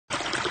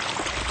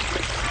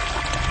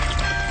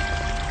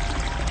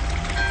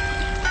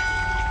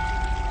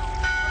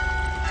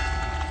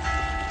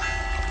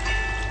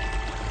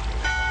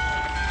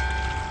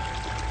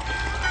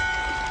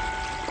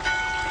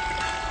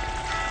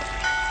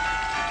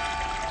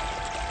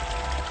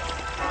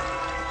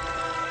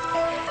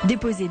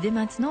Déposez dès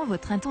maintenant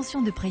votre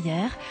intention de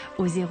prière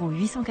au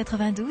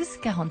 0892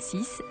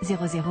 46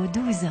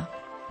 0012.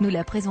 Nous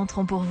la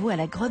présenterons pour vous à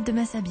la grotte de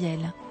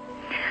Massabielle.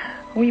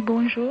 Oui,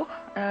 bonjour.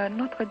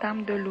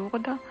 Notre-Dame de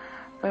Lourdes,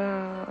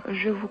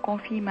 je vous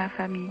confie ma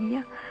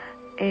famille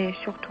et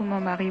surtout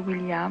mon mari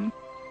William.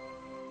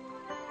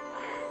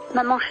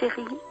 Maman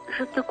chérie,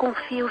 je te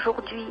confie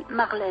aujourd'hui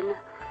Marlène.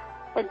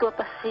 Elle doit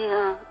passer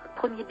un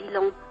premier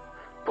bilan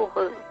pour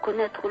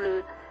connaître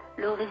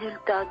le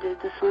résultat de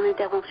son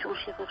intervention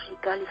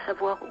chirurgicale et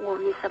savoir où en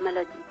est sa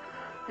maladie.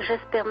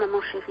 J'espère,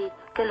 maman chérie,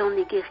 qu'elle en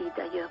est guérie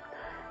d'ailleurs.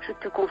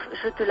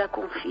 Je te la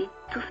confie,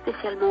 tout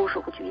spécialement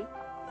aujourd'hui.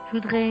 Je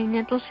voudrais une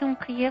intention de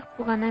prière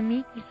pour un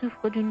ami qui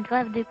souffre d'une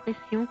grave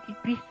dépression, qu'il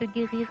puisse se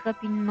guérir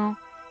rapidement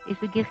et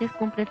se guérir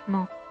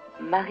complètement.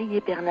 Marie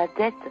et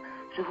Bernadette,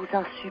 je vous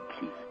en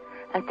supplie,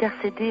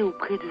 intercédez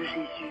auprès de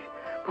Jésus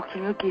pour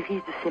qu'il me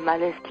guérisse de ces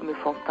malaises qui me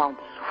font tant de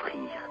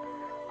souffrir.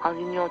 En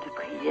union de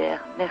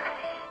prière, merci.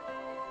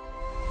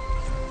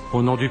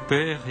 Au nom du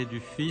Père et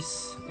du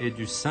Fils et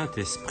du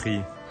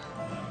Saint-Esprit,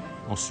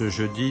 en ce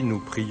jeudi, nous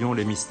prions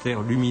les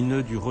mystères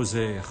lumineux du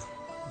rosaire.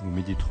 Nous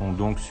méditerons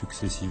donc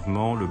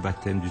successivement le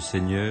baptême du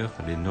Seigneur,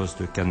 les noces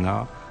de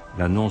Cana,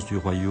 l'annonce du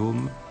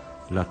royaume,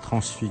 la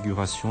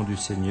transfiguration du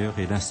Seigneur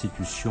et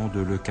l'institution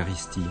de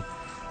l'Eucharistie.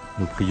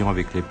 Nous prions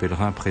avec les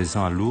pèlerins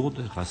présents à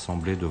Lourdes,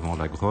 rassemblés devant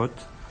la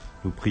grotte.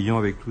 Nous prions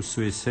avec tous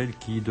ceux et celles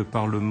qui, de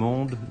par le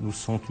monde, nous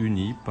sont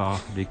unis par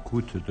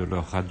l'écoute de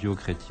leur radio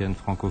chrétienne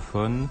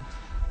francophone,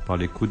 par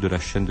l'écoute de la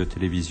chaîne de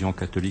télévision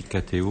catholique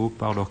KTO,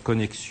 par leur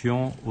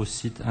connexion au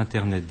site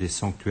internet des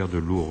sanctuaires de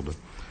Lourdes.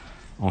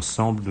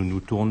 Ensemble, nous nous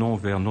tournons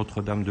vers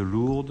Notre-Dame de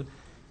Lourdes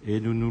et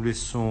nous nous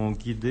laissons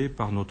guider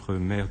par notre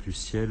Mère du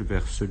ciel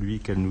vers celui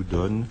qu'elle nous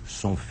donne,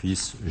 son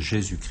Fils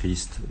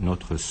Jésus-Christ,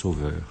 notre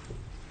Sauveur.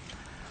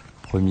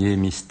 Premier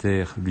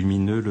mystère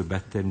lumineux, le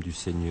baptême du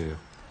Seigneur.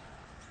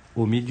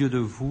 Au milieu de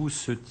vous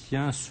se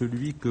tient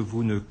celui que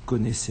vous ne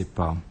connaissez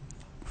pas.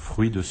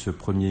 Fruit de ce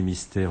premier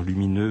mystère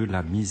lumineux,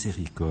 la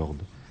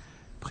miséricorde.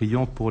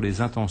 Prions pour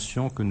les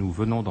intentions que nous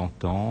venons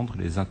d'entendre,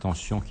 les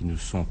intentions qui nous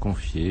sont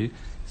confiées,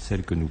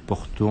 celles que nous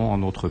portons en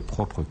notre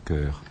propre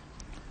cœur.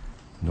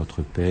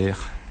 Notre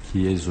Père,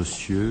 qui es aux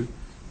cieux,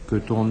 que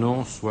ton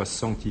nom soit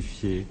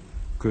sanctifié,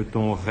 que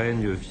ton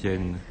règne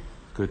vienne,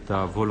 que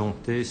ta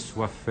volonté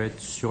soit faite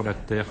sur la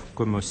terre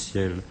comme au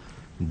ciel.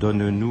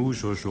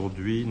 Donne-nous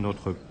aujourd'hui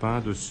notre pain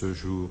de ce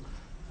jour.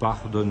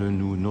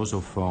 Pardonne-nous nos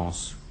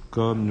offenses,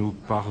 comme nous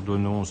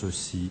pardonnons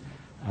aussi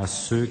à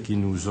ceux qui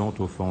nous ont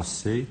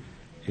offensés,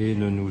 et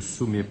ne nous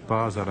soumets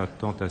pas à la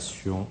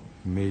tentation,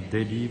 mais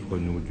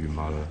délivre-nous du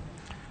mal.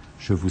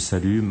 Je vous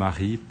salue,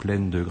 Marie,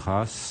 pleine de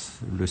grâce,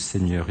 le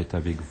Seigneur est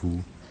avec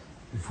vous.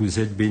 Vous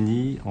êtes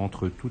bénie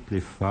entre toutes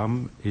les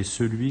femmes, et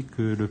celui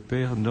que le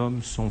Père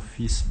nomme son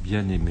Fils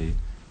bien-aimé,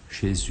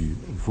 Jésus,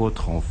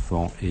 votre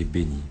enfant, est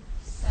béni.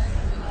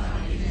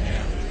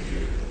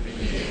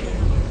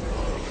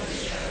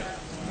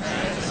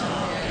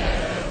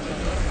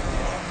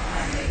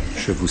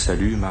 Je vous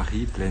salue,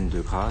 Marie, pleine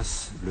de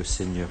grâce, le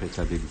Seigneur est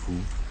avec vous.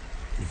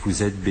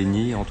 Vous êtes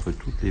bénie entre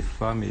toutes les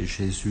femmes, et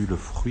Jésus, le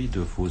fruit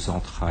de vos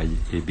entrailles,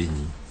 est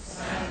béni.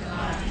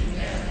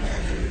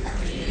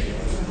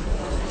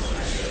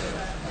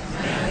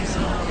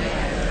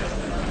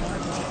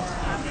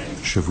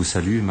 Je vous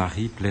salue,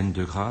 Marie, pleine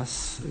de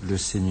grâce, le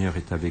Seigneur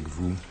est avec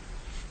vous.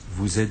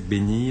 Vous êtes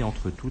bénie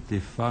entre toutes les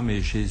femmes,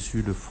 et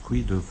Jésus, le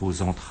fruit de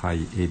vos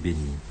entrailles, est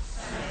béni.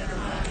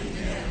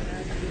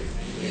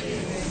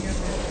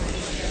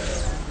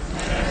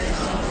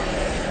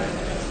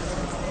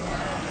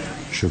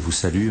 Je vous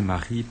salue,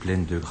 Marie,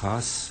 pleine de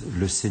grâce,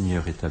 le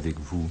Seigneur est avec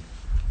vous.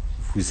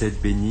 Vous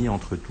êtes bénie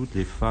entre toutes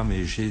les femmes,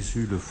 et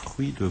Jésus, le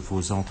fruit de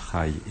vos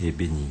entrailles, est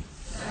béni.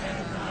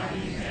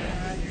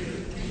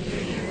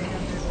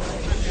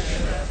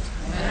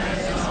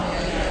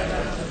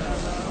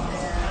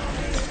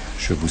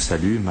 Je vous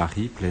salue,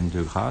 Marie, pleine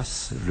de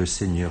grâce, le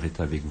Seigneur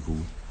est avec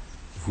vous.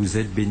 Vous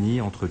êtes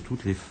bénie entre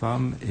toutes les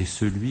femmes, et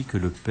celui que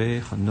le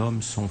Père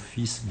nomme son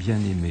Fils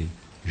bien-aimé,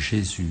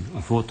 Jésus,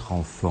 votre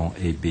enfant,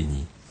 est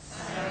béni.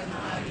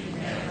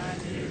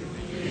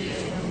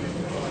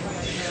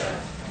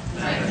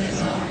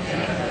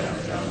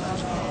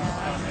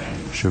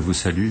 Je vous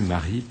salue,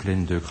 Marie,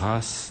 pleine de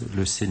grâce,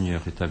 le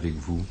Seigneur est avec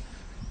vous.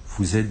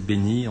 Vous êtes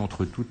bénie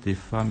entre toutes les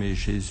femmes, et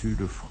Jésus,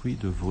 le fruit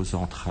de vos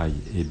entrailles,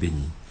 est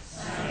béni.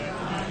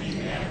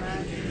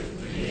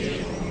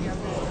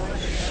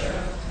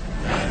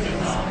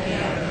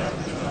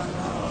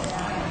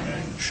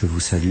 Je vous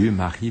salue,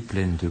 Marie,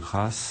 pleine de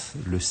grâce,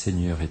 le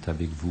Seigneur est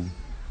avec vous.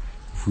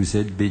 Vous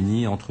êtes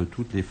bénie entre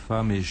toutes les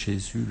femmes, et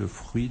Jésus, le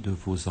fruit de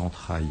vos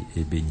entrailles,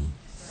 est béni.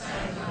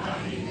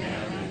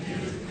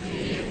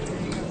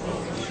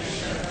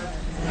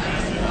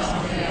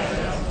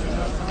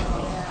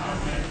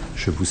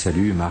 Je vous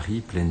salue,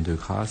 Marie, pleine de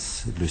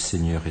grâce, le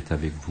Seigneur est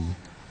avec vous.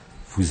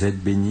 Vous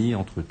êtes bénie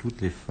entre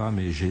toutes les femmes,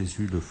 et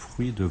Jésus, le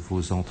fruit de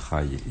vos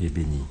entrailles, est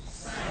béni.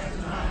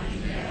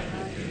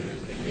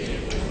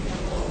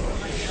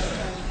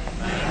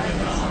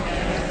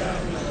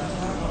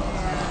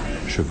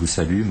 Je Je vous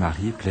salue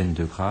Marie, pleine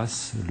de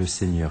grâce, le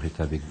Seigneur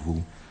est avec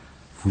vous.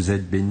 Vous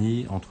êtes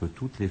bénie entre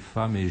toutes les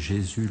femmes et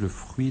Jésus, le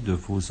fruit de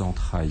vos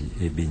entrailles,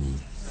 est béni.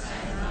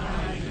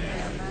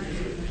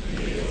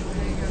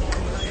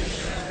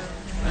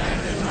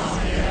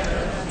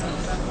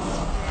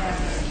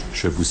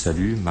 Je vous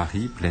salue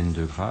Marie, pleine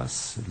de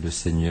grâce, le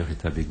Seigneur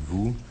est avec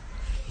vous.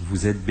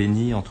 Vous êtes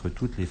bénie entre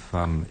toutes les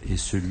femmes, et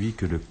celui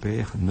que le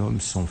Père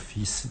nomme son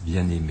Fils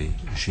bien-aimé,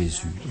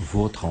 Jésus,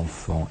 votre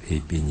enfant,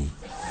 est béni.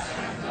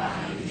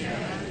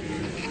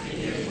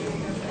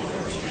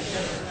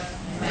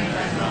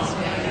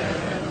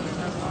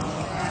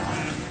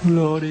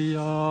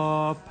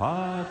 Gloria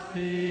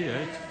Patri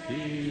et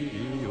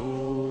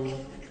Filio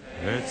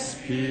et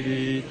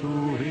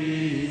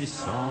Spiritui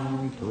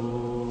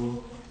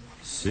Sancto,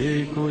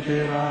 sicut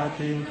erat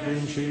in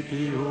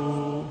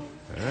principio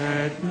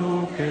et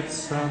nunc et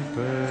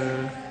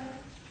semper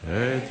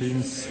et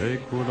in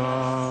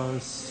saecula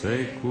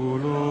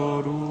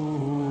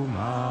saeculorum.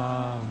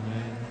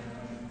 Amen.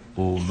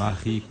 Ô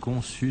Marie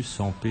conçue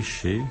sans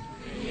péché,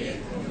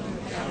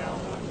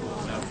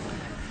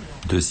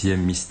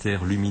 deuxième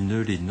mystère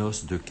lumineux, les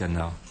noces de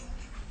Cana.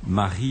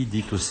 Marie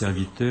dit au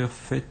serviteur,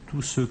 faites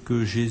tout ce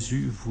que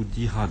Jésus vous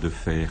dira de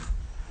faire.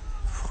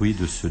 Fruit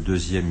de ce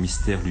deuxième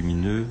mystère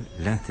lumineux,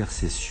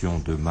 l'intercession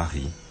de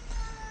Marie.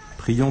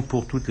 Prions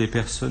pour toutes les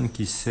personnes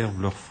qui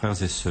servent leurs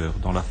frères et sœurs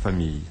dans la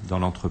famille, dans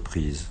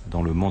l'entreprise,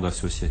 dans le monde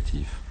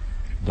associatif,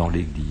 dans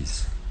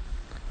l'Église.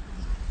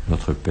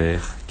 Notre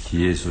Père,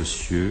 qui es aux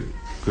cieux,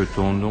 que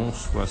ton nom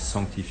soit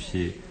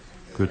sanctifié,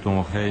 que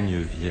ton règne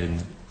vienne,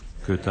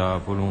 que ta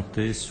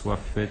volonté soit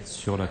faite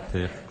sur la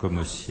terre comme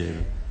au ciel.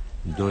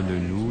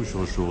 Donne-nous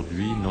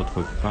aujourd'hui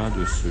notre pain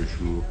de ce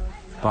jour.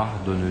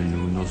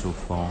 Pardonne-nous nos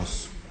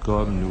offenses,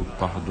 comme nous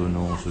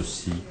pardonnons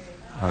aussi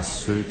à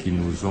ceux qui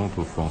nous ont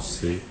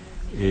offensés.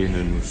 Et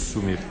ne nous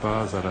soumets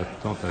pas à la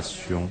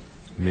tentation,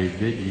 mais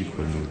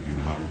délivre-nous du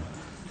mal.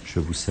 Je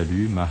vous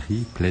salue,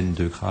 Marie, pleine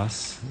de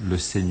grâce, le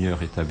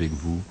Seigneur est avec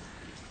vous.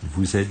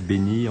 Vous êtes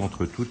bénie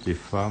entre toutes les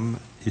femmes,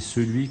 et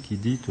celui qui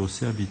dit aux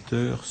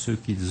serviteurs ce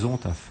qu'ils ont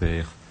à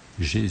faire,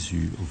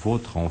 Jésus,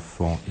 votre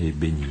enfant, est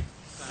béni.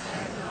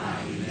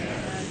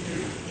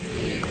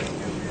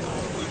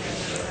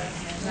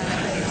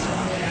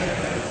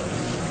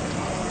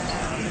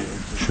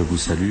 Je vous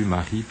salue,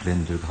 Marie,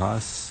 pleine de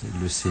grâce,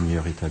 le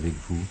Seigneur est avec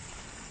vous.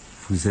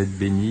 Vous êtes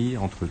bénie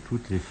entre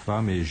toutes les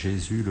femmes, et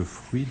Jésus, le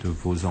fruit de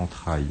vos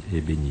entrailles,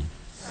 est béni.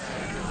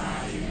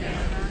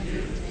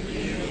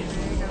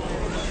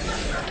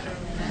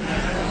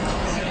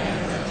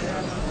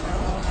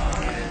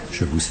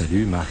 Je vous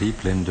salue, Marie,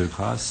 pleine de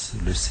grâce,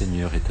 le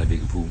Seigneur est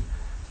avec vous.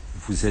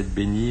 Vous êtes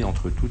bénie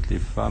entre toutes les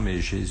femmes,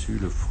 et Jésus,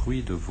 le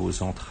fruit de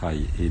vos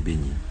entrailles, est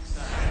béni.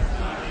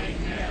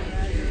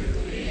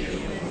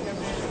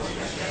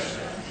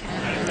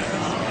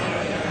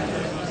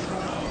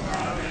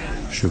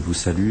 Je vous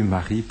salue,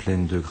 Marie,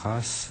 pleine de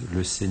grâce,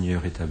 le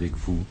Seigneur est avec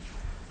vous.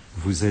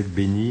 Vous êtes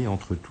bénie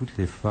entre toutes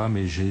les femmes,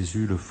 et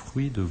Jésus, le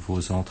fruit de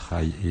vos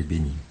entrailles, est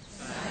béni.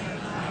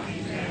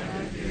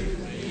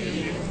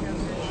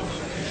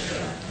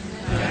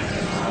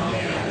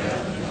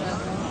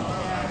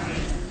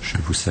 Je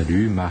vous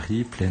salue,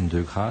 Marie, pleine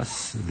de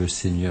grâce, le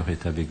Seigneur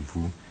est avec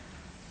vous.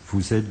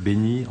 Vous êtes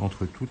bénie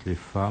entre toutes les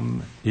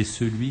femmes, et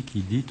celui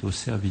qui dit aux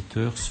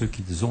serviteurs ce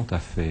qu'ils ont à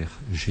faire,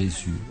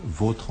 Jésus,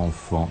 votre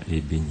enfant, est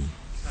béni.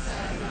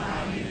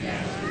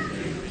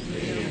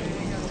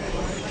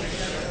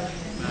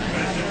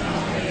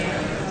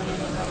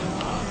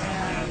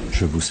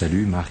 Je vous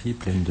salue, Marie,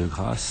 pleine de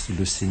grâce,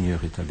 le Seigneur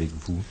est avec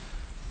vous.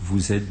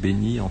 Vous êtes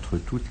bénie entre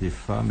toutes les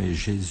femmes, et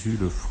Jésus,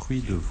 le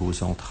fruit de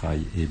vos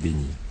entrailles, est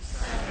béni.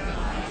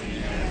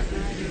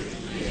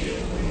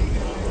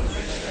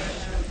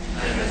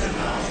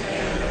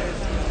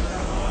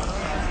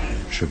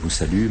 Je vous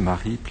salue,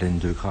 Marie, pleine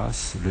de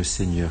grâce, le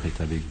Seigneur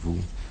est avec vous.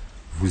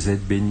 Vous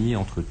êtes bénie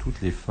entre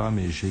toutes les femmes,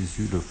 et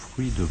Jésus, le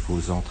fruit de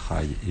vos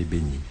entrailles, est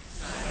béni.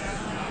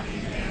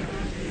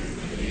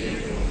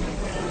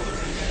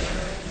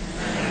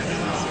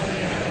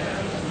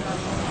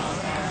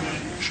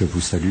 Je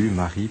vous salue,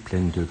 Marie,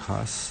 pleine de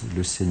grâce,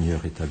 le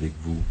Seigneur est avec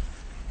vous.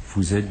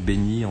 Vous êtes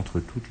bénie entre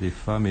toutes les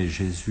femmes, et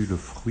Jésus, le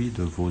fruit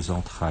de vos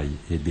entrailles,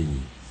 est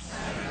béni.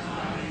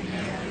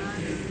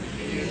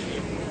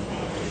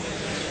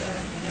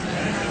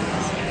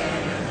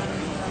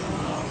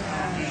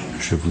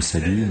 Je vous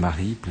salue,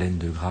 Marie, pleine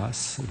de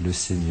grâce, le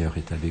Seigneur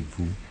est avec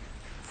vous.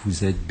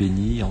 Vous êtes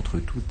bénie entre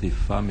toutes les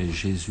femmes, et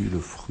Jésus, le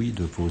fruit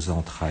de vos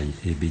entrailles,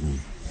 est béni.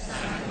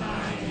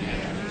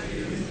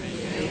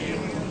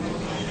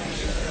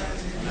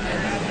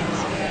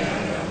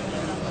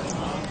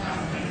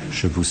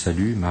 Je vous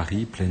salue,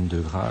 Marie, pleine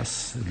de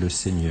grâce, le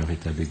Seigneur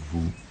est avec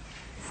vous.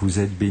 Vous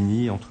êtes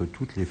bénie entre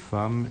toutes les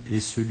femmes, et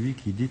celui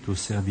qui dit aux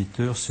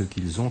serviteurs ce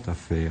qu'ils ont à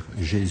faire,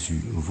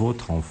 Jésus,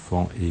 votre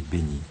enfant, est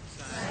béni.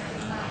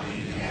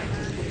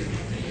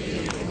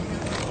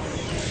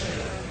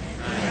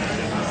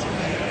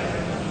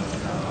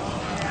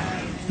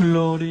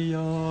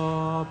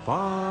 Gloria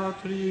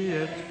Patri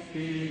et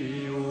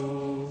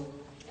Filio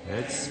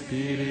et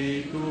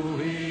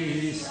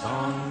Spiritui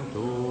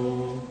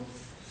Sancto,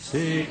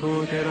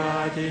 sicut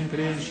erat in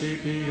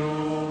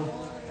principio,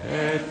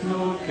 et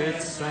nunc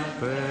et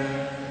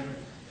semper,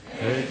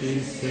 et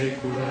in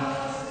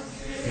saecula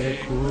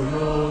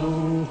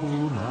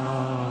saeculorum.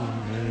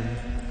 Amen.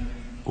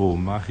 Ô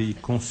Marie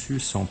conçue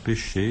sans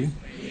péché,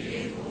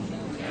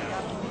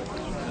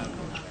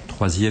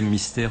 troisième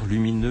mystère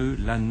lumineux,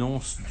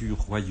 l'annonce du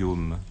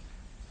royaume.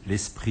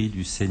 L'Esprit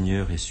du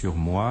Seigneur est sur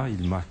moi,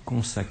 il m'a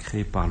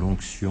consacré par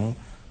l'onction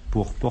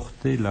pour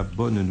porter la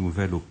bonne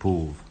nouvelle aux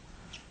pauvres.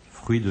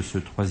 Fruit de ce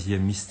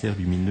troisième mystère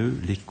lumineux,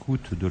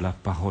 l'écoute de la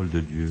parole de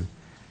Dieu.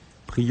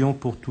 Prions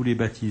pour tous les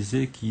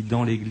baptisés qui,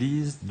 dans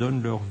l'Église,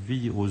 donnent leur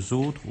vie aux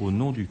autres au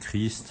nom du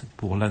Christ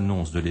pour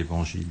l'annonce de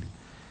l'Évangile.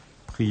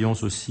 Prions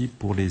aussi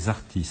pour les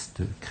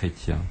artistes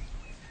chrétiens.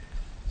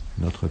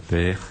 Notre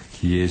Père,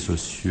 qui es aux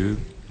cieux,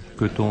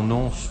 que ton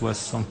nom soit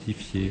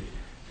sanctifié,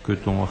 que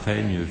ton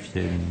règne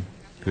vienne,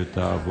 que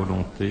ta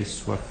volonté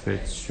soit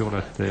faite sur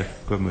la terre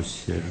comme au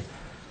ciel.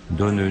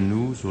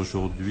 Donne-nous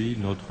aujourd'hui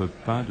notre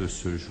pain de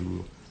ce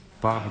jour.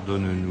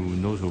 Pardonne-nous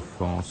nos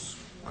offenses,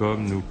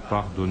 comme nous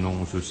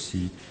pardonnons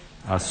aussi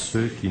à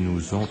ceux qui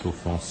nous ont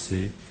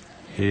offensés,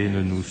 et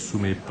ne nous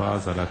soumets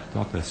pas à la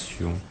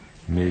tentation,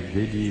 mais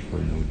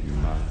délivre-nous du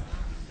mal.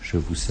 Je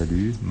vous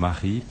salue,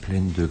 Marie,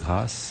 pleine de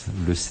grâce,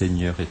 le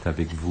Seigneur est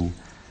avec vous.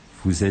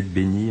 Vous êtes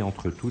bénie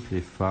entre toutes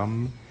les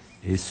femmes,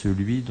 et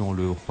celui dont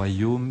le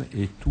royaume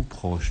est tout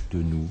proche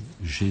de nous,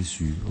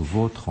 Jésus,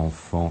 votre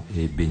enfant,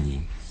 est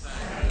béni.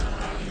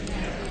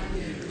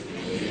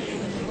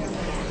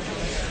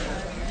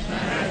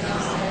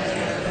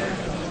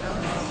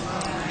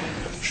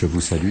 Je vous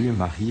salue,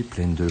 Marie,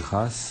 pleine de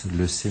grâce,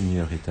 le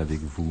Seigneur est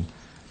avec vous.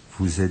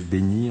 Vous êtes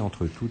bénie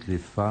entre toutes les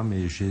femmes,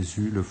 et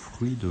Jésus, le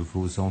fruit de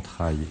vos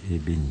entrailles, est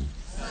béni.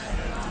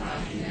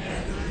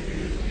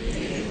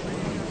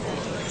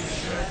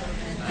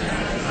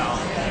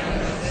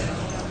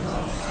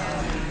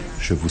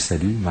 Je vous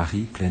salue,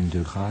 Marie, pleine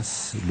de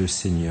grâce, le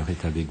Seigneur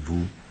est avec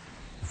vous.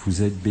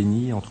 Vous êtes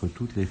bénie entre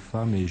toutes les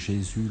femmes, et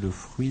Jésus, le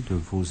fruit de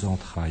vos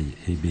entrailles,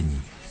 est béni.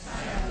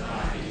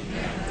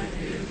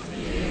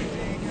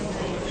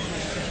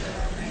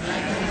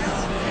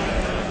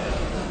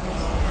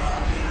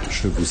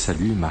 Je vous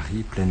salue,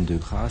 Marie, pleine de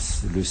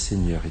grâce, le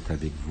Seigneur est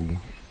avec vous.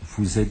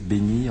 Vous êtes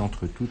bénie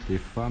entre toutes les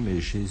femmes, et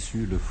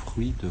Jésus, le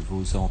fruit de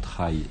vos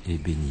entrailles, est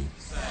béni.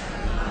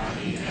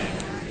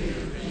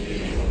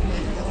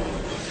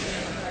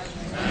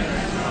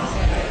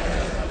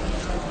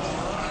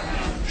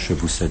 Je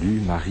vous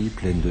salue, Marie,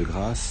 pleine de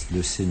grâce,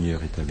 le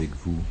Seigneur est avec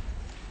vous.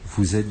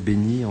 Vous êtes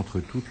bénie entre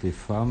toutes les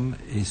femmes,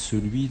 et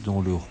celui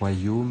dont le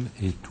royaume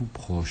est tout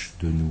proche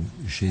de nous,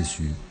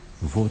 Jésus,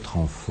 votre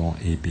enfant,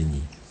 est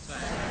béni.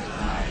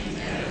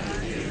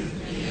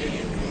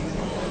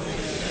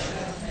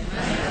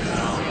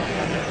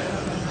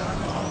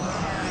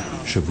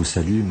 Je vous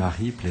salue,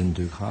 Marie, pleine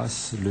de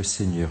grâce, le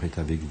Seigneur est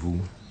avec vous.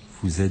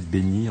 Vous êtes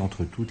bénie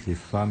entre toutes les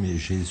femmes, et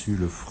Jésus,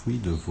 le fruit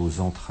de vos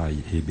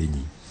entrailles, est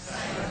béni.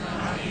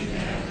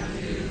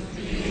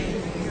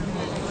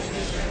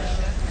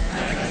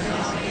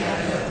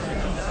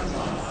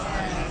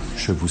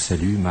 Je vous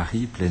salue,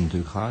 Marie, pleine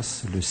de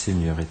grâce, le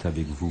Seigneur est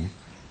avec vous.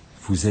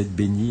 Vous êtes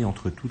bénie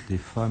entre toutes les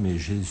femmes, et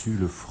Jésus,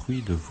 le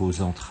fruit de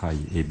vos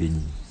entrailles, est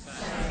béni.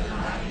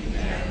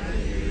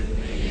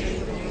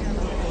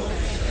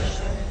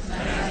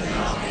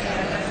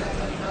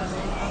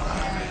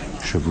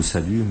 Je vous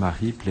salue,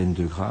 Marie, pleine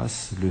de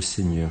grâce, le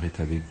Seigneur est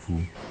avec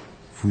vous.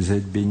 Vous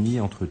êtes bénie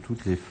entre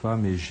toutes les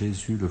femmes, et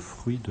Jésus, le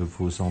fruit de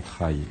vos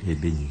entrailles, est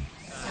béni.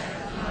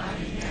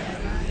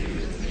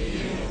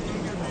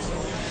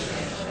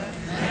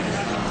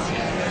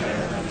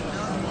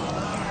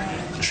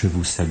 Je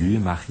vous salue,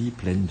 Marie,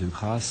 pleine de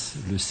grâce,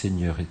 le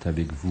Seigneur est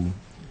avec vous.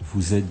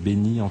 Vous êtes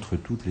bénie entre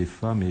toutes les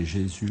femmes, et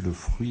Jésus, le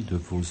fruit de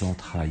vos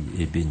entrailles,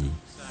 est béni.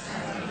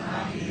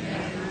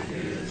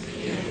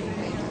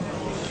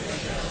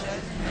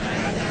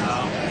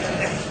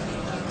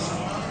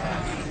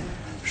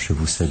 Je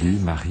vous salue,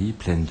 Marie,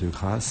 pleine de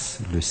grâce,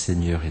 le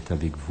Seigneur est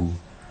avec vous.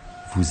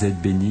 Vous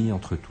êtes bénie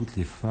entre toutes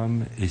les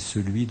femmes, et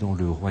celui dont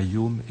le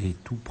royaume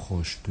est tout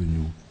proche de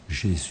nous,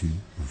 Jésus,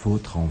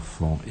 votre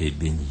enfant, est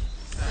béni.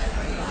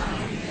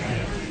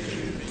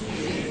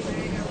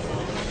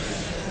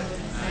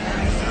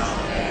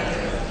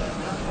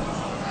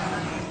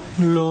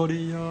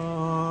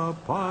 Gloria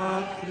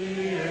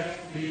Patri et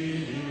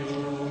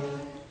Filio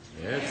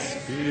et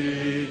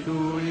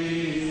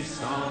Spiritui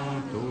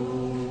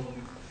Sancto,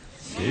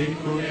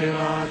 sicut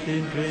erat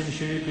in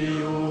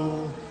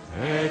principio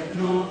et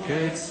nunc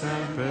et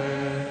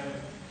semper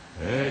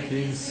et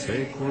in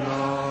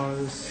saecula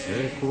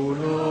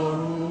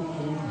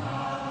saeculorum.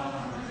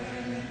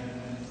 Amen.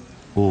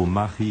 Ô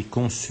Marie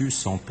conçue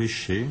sans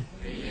péché,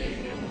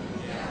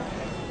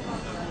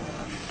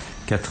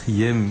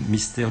 quatrième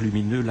mystère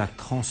lumineux, la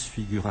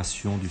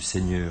transfiguration du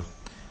Seigneur.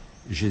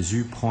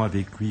 Jésus prend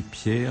avec lui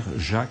Pierre,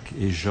 Jacques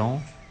et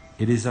Jean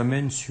et les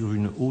amène sur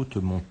une haute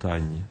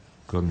montagne.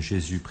 Comme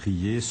Jésus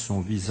priait,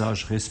 son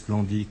visage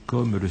resplendit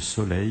comme le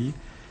soleil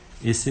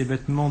et ses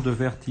vêtements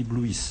devinrent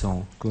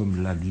éblouissants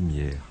comme la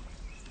lumière.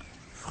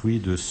 Fruit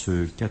de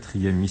ce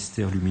quatrième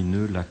mystère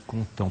lumineux, la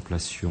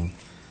contemplation.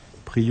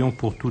 Prions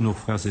pour tous nos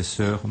frères et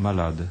sœurs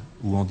malades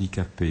ou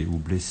handicapés ou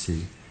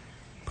blessés.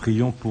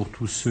 Prions pour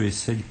tous ceux et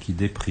celles qui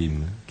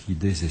dépriment, qui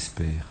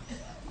désespèrent.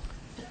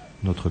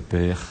 Notre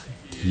Père,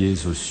 qui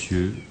es aux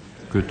cieux,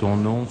 que ton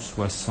nom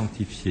soit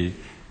sanctifié,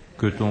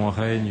 que ton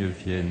règne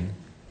vienne,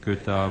 que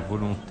ta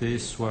volonté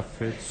soit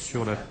faite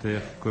sur la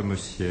terre comme au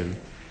ciel.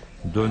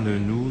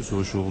 Donne-nous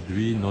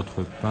aujourd'hui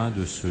notre pain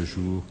de ce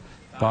jour.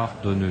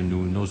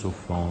 Pardonne-nous nos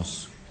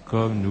offenses,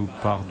 comme nous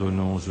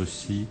pardonnons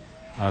aussi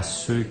à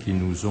ceux qui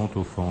nous ont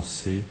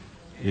offensés,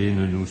 et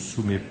ne nous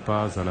soumets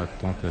pas à la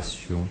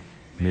tentation,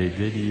 mais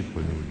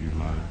délivre-nous du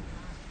mal.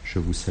 Je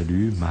vous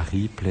salue,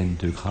 Marie, pleine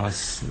de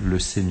grâce, le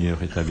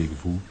Seigneur est avec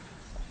vous.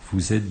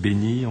 Vous êtes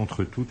bénie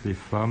entre toutes les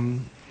femmes,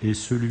 et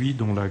celui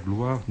dont la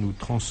gloire nous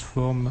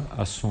transforme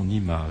à son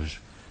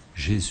image,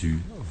 Jésus,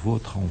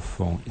 votre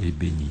enfant, est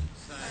béni.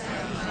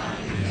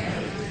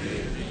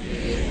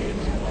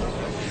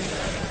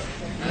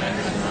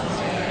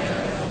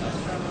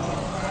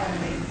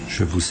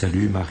 Je vous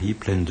salue, Marie,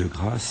 pleine de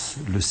grâce,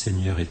 le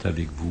Seigneur est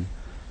avec vous.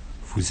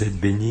 Vous êtes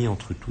bénie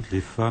entre toutes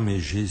les femmes, et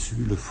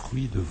Jésus, le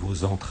fruit de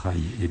vos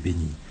entrailles, est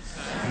béni.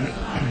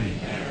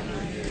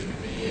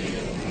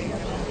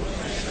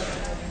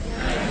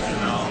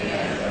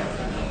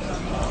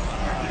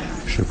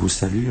 Je vous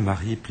salue,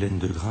 Marie, pleine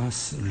de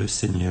grâce, le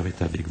Seigneur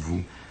est avec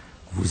vous.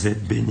 Vous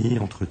êtes bénie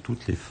entre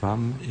toutes les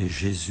femmes, et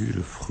Jésus,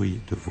 le fruit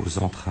de vos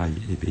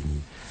entrailles, est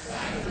béni.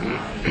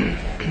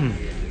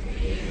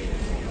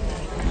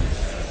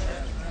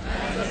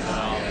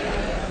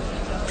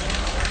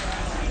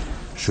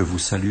 Je vous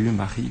salue,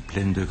 Marie,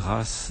 pleine de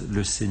grâce,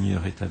 le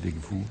Seigneur est avec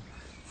vous.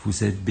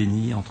 Vous êtes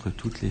bénie entre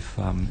toutes les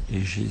femmes,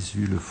 et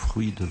Jésus, le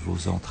fruit de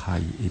vos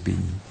entrailles, est béni.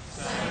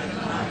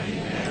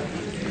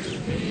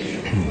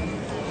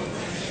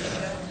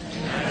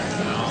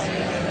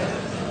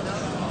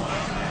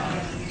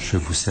 Je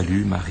vous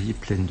salue, Marie,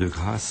 pleine de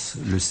grâce,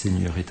 le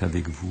Seigneur est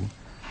avec vous.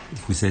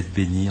 Vous êtes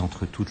bénie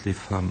entre toutes les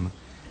femmes,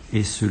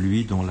 et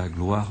celui dont la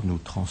gloire nous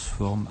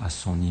transforme à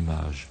son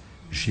image,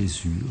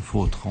 Jésus,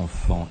 votre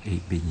enfant,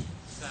 est béni.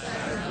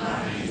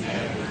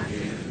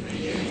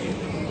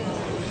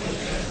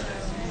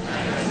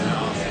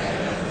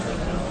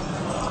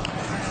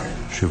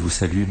 Je vous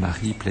salue,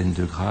 Marie, pleine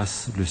de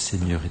grâce, le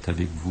Seigneur est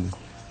avec vous.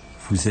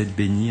 Vous êtes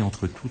bénie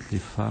entre toutes les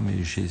femmes,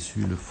 et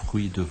Jésus, le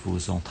fruit de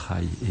vos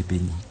entrailles, est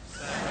béni.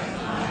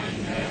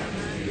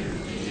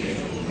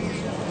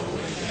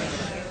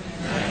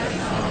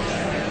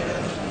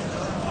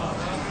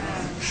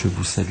 Je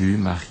vous salue,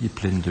 Marie,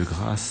 pleine de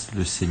grâce,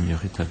 le Seigneur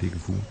est avec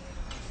vous.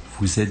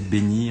 Vous êtes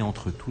bénie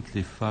entre toutes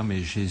les femmes,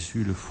 et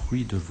Jésus, le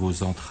fruit de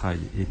vos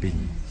entrailles, est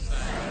béni.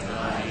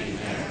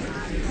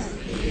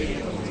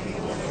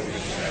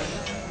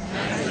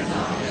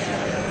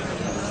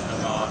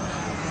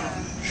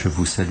 Je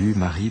vous salue,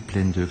 Marie,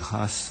 pleine de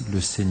grâce,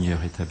 le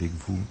Seigneur est avec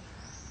vous.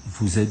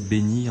 Vous êtes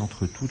bénie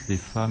entre toutes les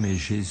femmes, et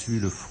Jésus,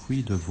 le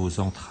fruit de vos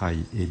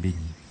entrailles, est béni.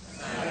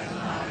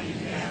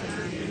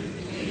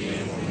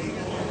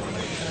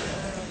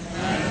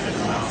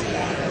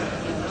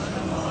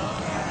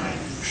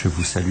 Je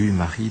vous salue,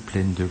 Marie,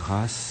 pleine de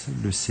grâce,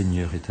 le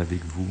Seigneur est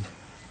avec vous.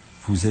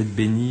 Vous êtes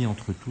bénie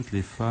entre toutes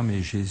les femmes,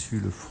 et Jésus,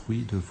 le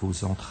fruit de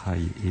vos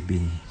entrailles, est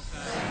béni.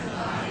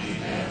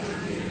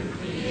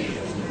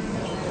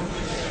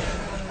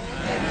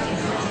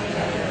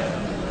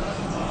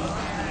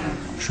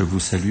 Je vous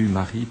salue,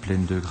 Marie,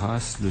 pleine de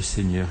grâce, le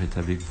Seigneur est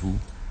avec vous.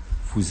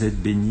 Vous êtes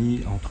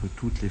bénie entre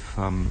toutes les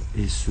femmes,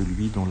 et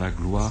celui dont la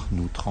gloire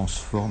nous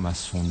transforme à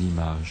son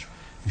image,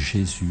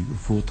 Jésus,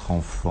 votre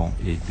enfant,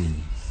 est béni.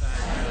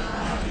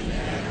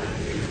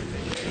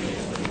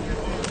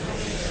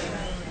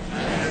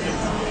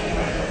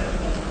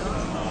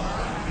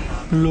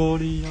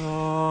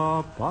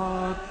 Gloria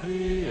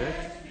Patri et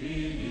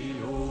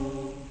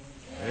Filio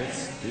et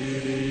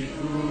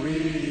Spiritui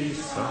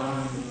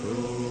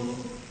Sancto,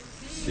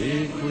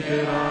 sicut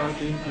erat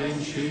in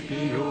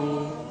principio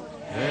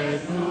et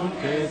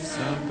nunc et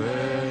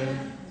semper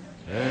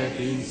et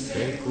in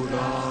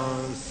saecula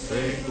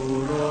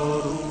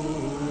saeculorum.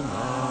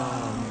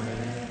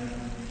 Amen.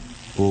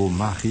 Ô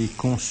Marie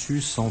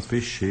conçue sans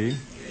péché,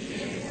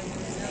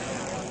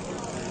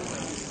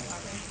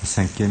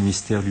 cinquième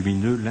mystère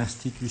lumineux,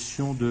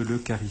 l'institution de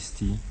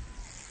l'Eucharistie.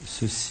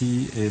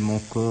 Ceci est mon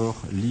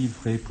corps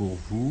livré pour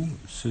vous,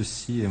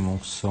 ceci est mon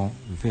sang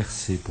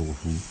versé pour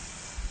vous.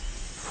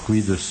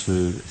 Fruit de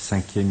ce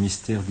cinquième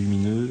mystère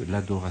lumineux,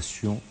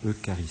 l'adoration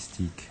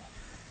eucharistique.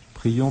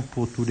 Prions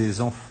pour tous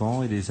les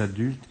enfants et les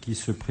adultes qui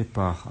se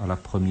préparent à la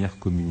première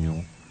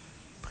communion.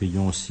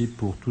 Prions aussi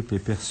pour toutes les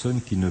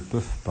personnes qui ne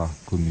peuvent pas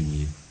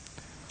communier.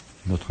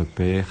 Notre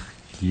Père,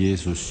 qui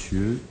es aux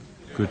cieux,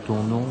 que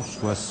ton nom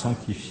soit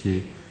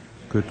sanctifié,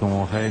 que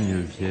ton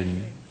règne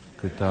vienne,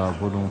 que ta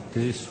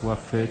volonté soit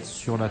faite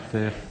sur la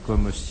terre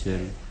comme au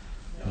ciel.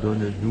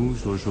 Donne-nous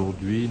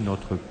aujourd'hui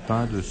notre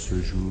pain de ce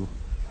jour.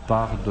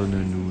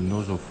 Pardonne-nous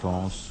nos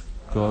offenses,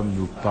 comme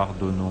nous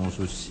pardonnons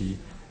aussi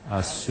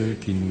à ceux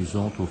qui nous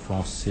ont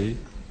offensés,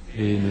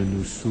 et ne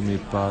nous soumets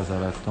pas à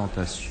la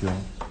tentation,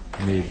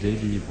 mais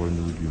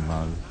délivre-nous du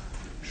mal.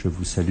 Je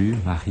vous salue,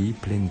 Marie,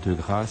 pleine de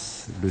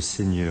grâce, le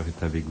Seigneur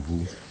est avec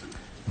vous.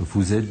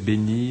 Vous êtes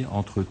bénie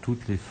entre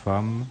toutes les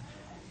femmes,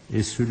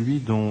 et celui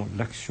dont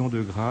l'action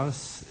de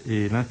grâce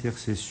et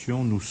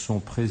l'intercession nous sont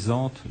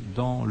présentes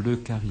dans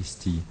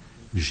l'Eucharistie,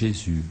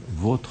 Jésus,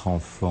 votre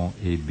enfant,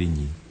 est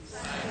béni.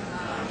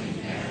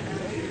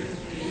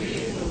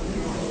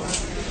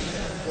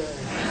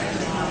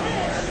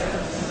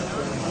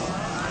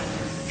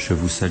 Je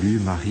vous salue,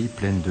 Marie,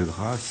 pleine de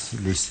grâce,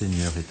 le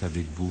Seigneur est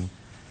avec vous.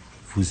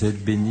 Vous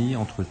êtes bénie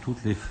entre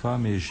toutes les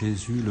femmes, et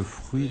Jésus, le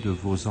fruit de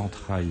vos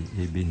entrailles,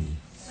 est béni.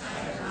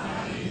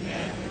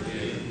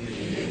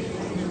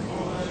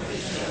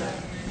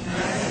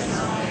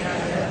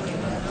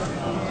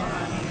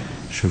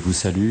 Je vous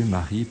salue,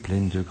 Marie,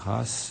 pleine de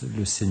grâce,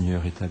 le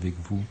Seigneur est avec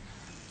vous.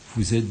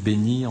 Vous êtes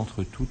bénie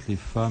entre toutes les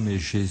femmes, et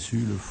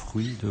Jésus, le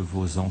fruit de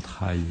vos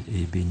entrailles,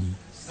 est béni.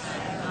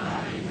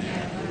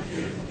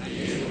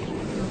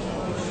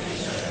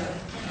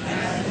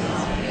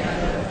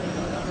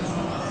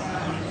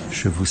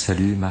 Je vous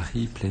salue,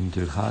 Marie, pleine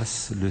de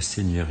grâce, le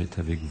Seigneur est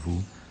avec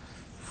vous.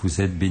 Vous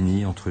êtes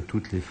bénie entre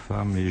toutes les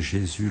femmes, et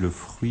Jésus, le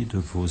fruit de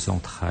vos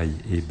entrailles,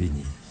 est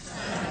béni.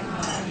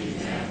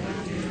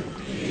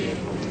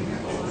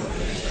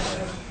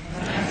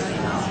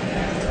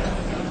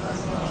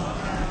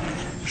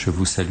 Je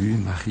vous salue,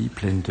 Marie,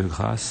 pleine de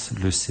grâce,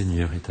 le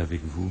Seigneur est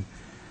avec vous.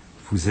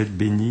 Vous êtes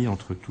bénie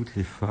entre toutes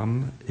les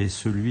femmes, et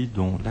celui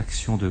dont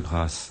l'action de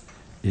grâce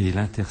et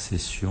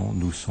l'intercession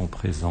nous sont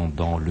présents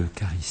dans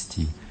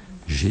l'Eucharistie,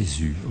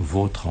 Jésus,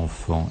 votre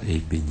enfant, est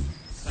béni.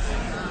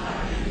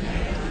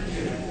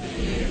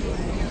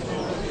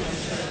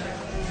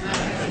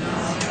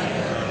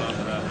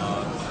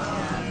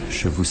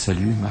 Je vous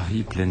salue,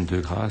 Marie, pleine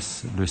de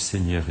grâce, le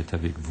Seigneur est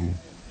avec vous.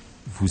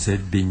 Vous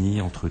êtes bénie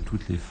entre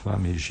toutes les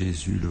femmes, et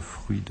Jésus, le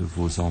fruit de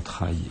vos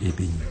entrailles, est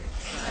béni.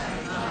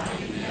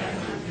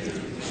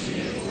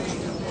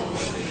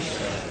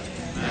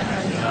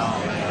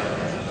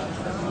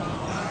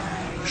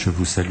 Je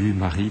vous salue,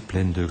 Marie,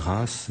 pleine de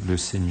grâce, le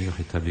Seigneur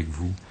est avec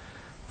vous.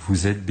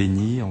 Vous êtes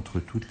bénie entre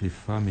toutes les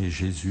femmes, et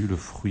Jésus, le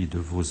fruit de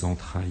vos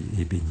entrailles,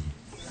 est béni.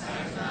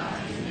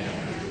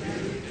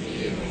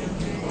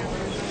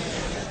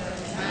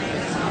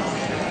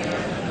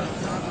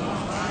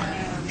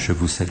 Je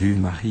vous salue,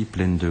 Marie,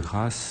 pleine de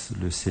grâce,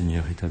 le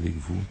Seigneur est avec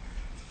vous.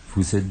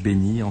 Vous êtes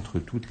bénie entre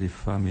toutes les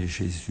femmes, et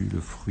Jésus,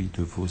 le fruit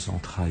de vos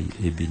entrailles,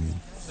 est béni.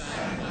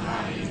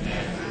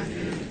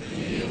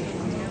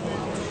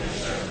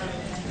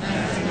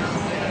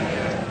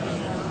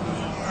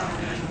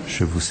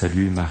 Je vous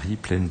salue, Marie,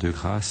 pleine de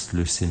grâce,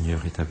 le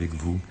Seigneur est avec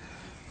vous.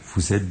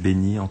 Vous êtes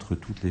bénie entre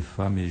toutes les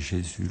femmes, et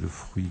Jésus, le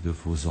fruit de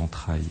vos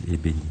entrailles, est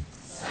béni.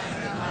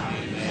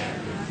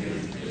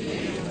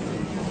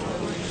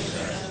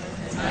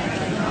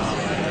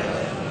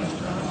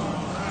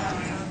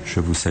 Je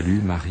vous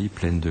salue, Marie,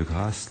 pleine de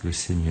grâce, le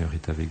Seigneur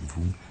est avec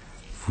vous.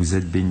 Vous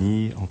êtes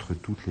bénie entre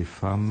toutes les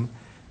femmes,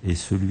 et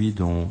celui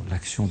dont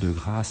l'action de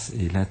grâce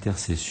et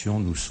l'intercession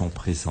nous sont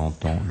présents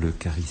dans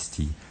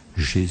l'Eucharistie,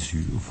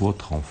 Jésus,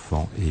 votre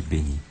enfant, est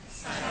béni.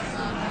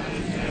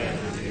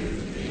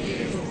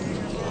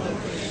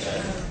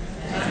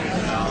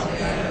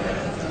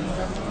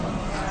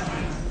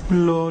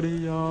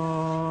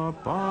 Gloria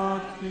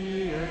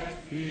Patri et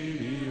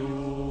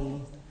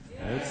Filio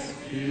et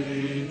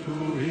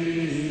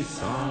Spiritui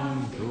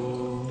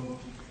Sancto,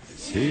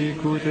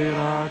 sicut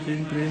erat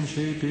in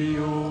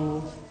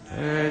principio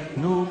et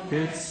nunc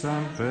et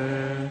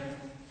semper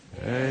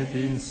et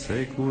in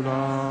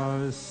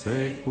saecula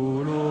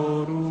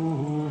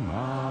saeculorum.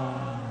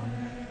 Amen.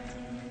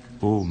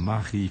 Ô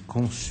Marie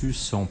conçue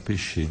sans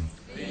péché,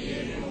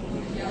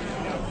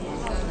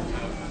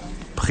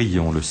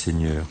 prions le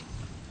Seigneur.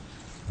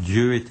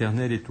 Dieu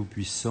éternel et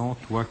tout-puissant,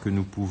 toi que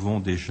nous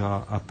pouvons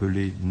déjà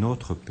appeler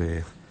notre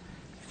Père,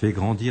 fais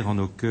grandir en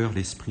nos cœurs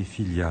l'esprit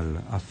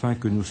filial, afin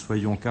que nous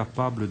soyons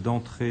capables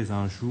d'entrer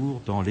un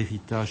jour dans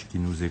l'héritage qui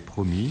nous est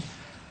promis.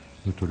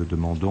 Nous te le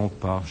demandons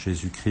par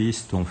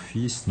Jésus-Christ, ton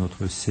Fils,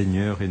 notre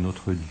Seigneur et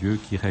notre Dieu,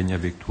 qui règne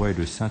avec toi et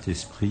le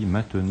Saint-Esprit,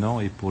 maintenant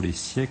et pour les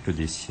siècles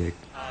des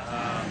siècles.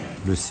 Amen.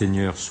 Le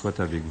Seigneur soit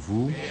avec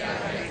vous.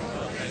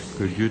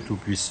 Que Dieu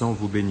Tout-Puissant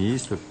vous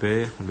bénisse, le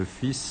Père, le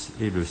Fils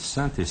et le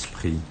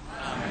Saint-Esprit.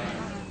 Amen.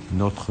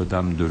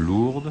 Notre-Dame de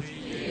Lourdes,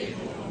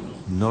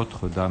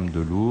 Notre-Dame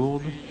de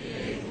Lourdes,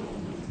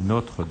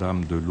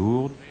 Notre-Dame de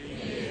Lourdes,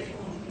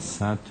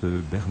 Sainte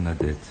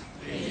Bernadette.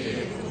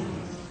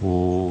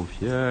 Ô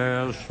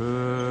Vierge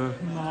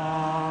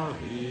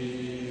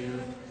Marie,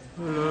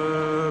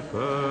 le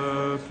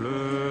peuple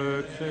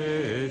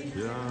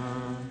chrétien,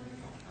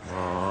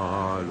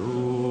 à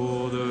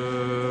Lourdes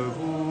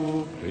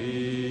vous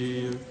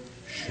prie,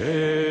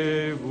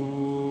 chez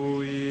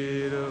vous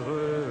il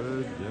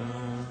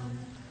revient.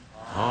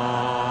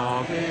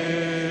 Ave,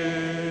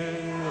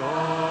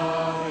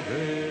 Ave,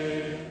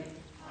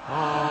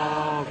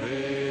 Ave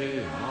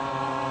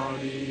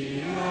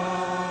Maria,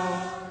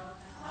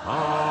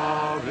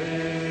 Ave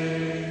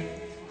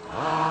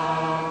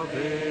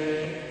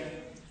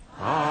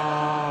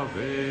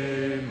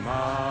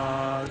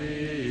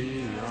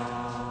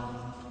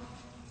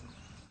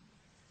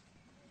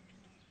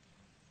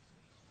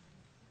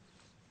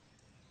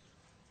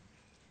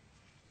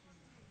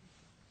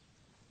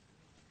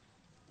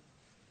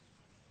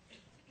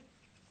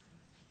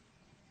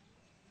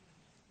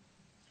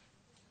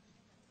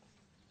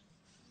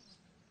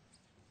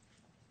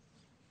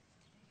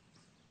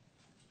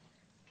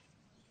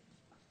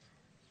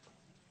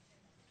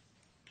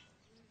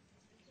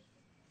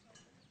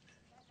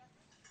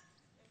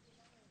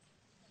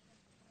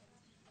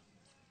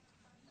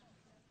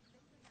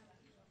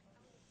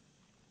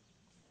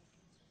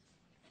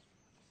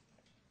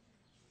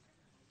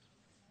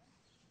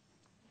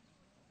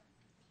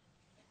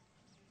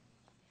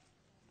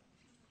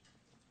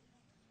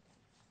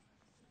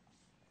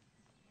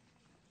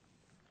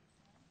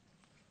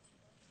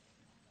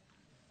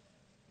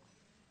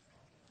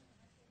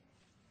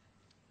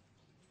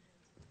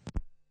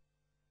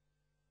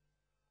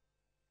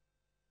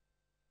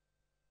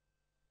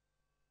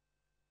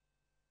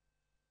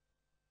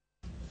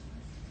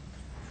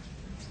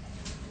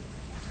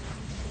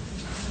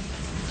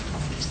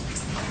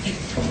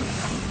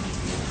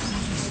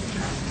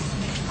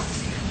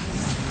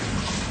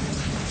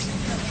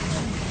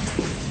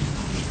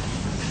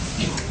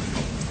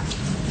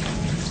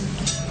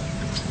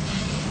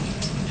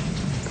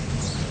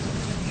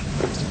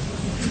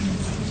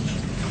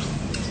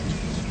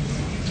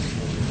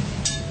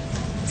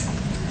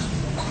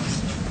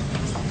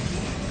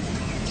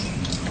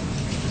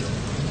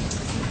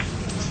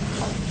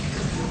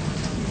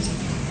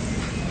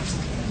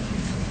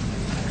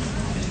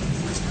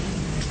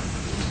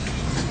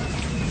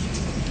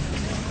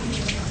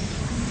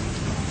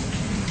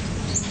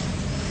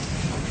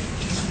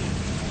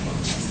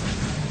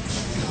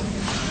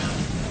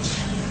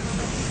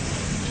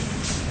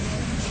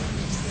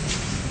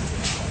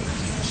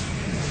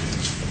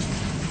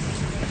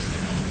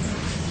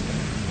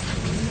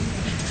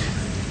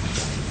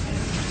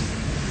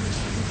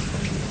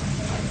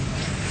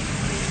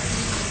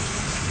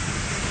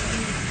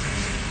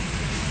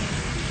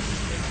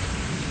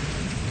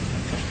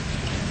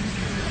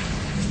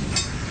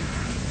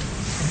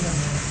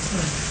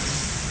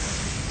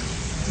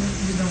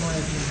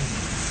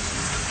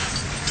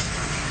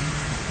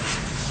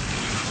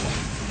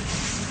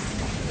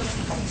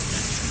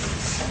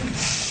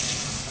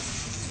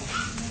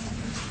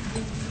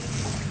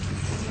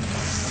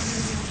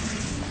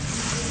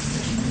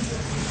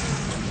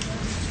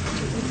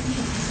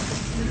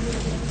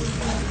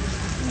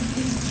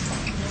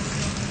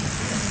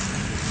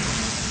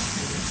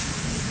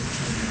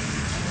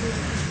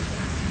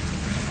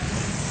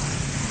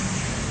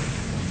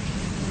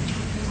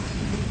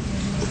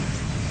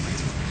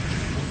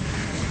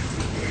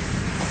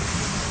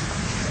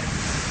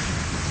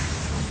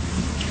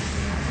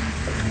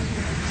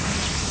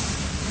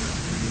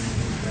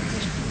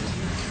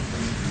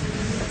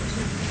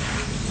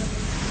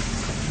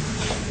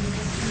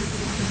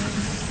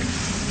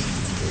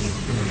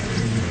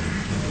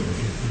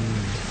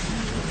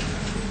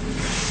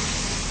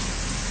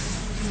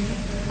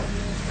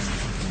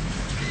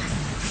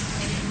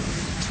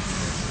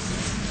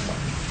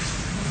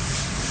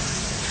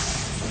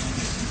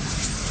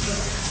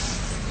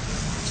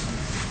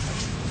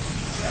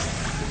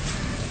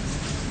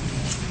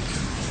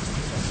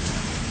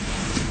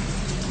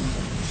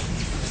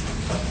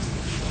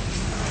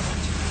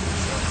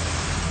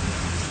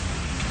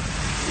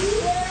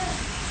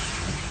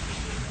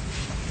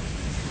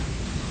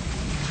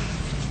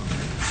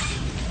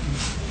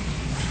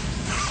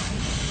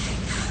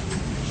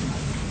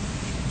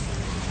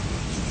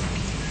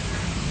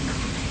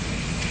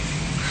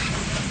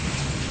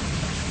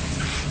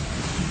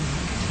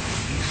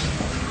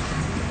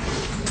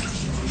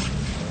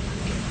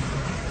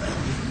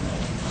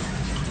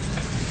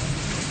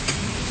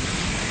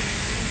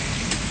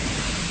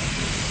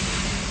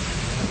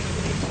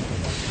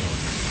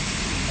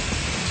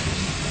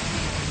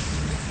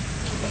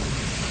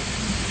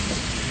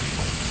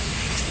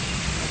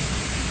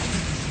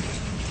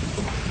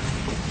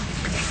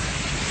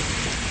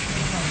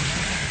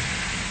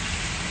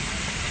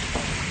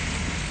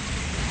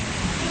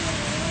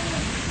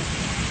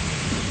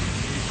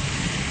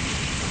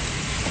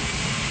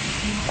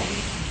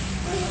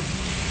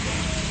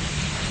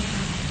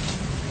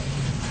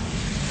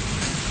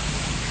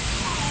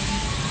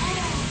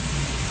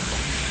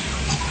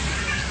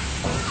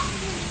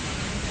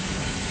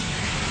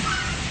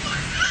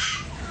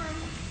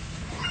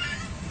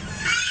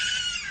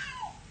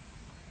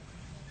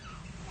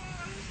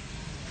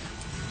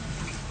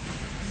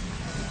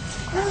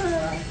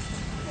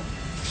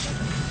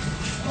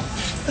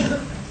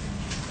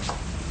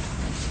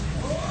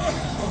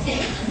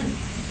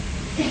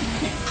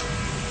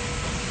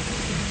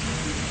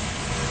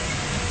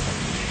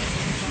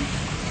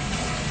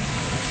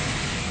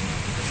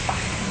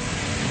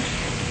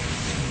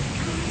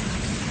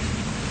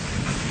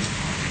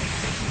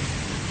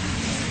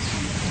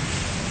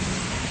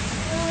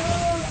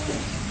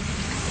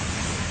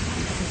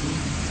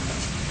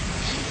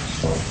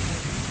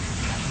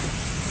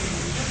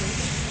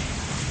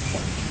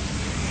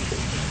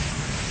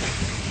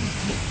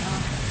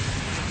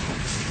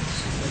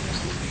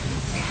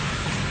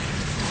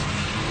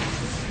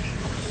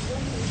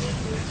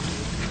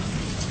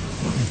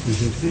que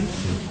j'ai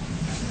fait.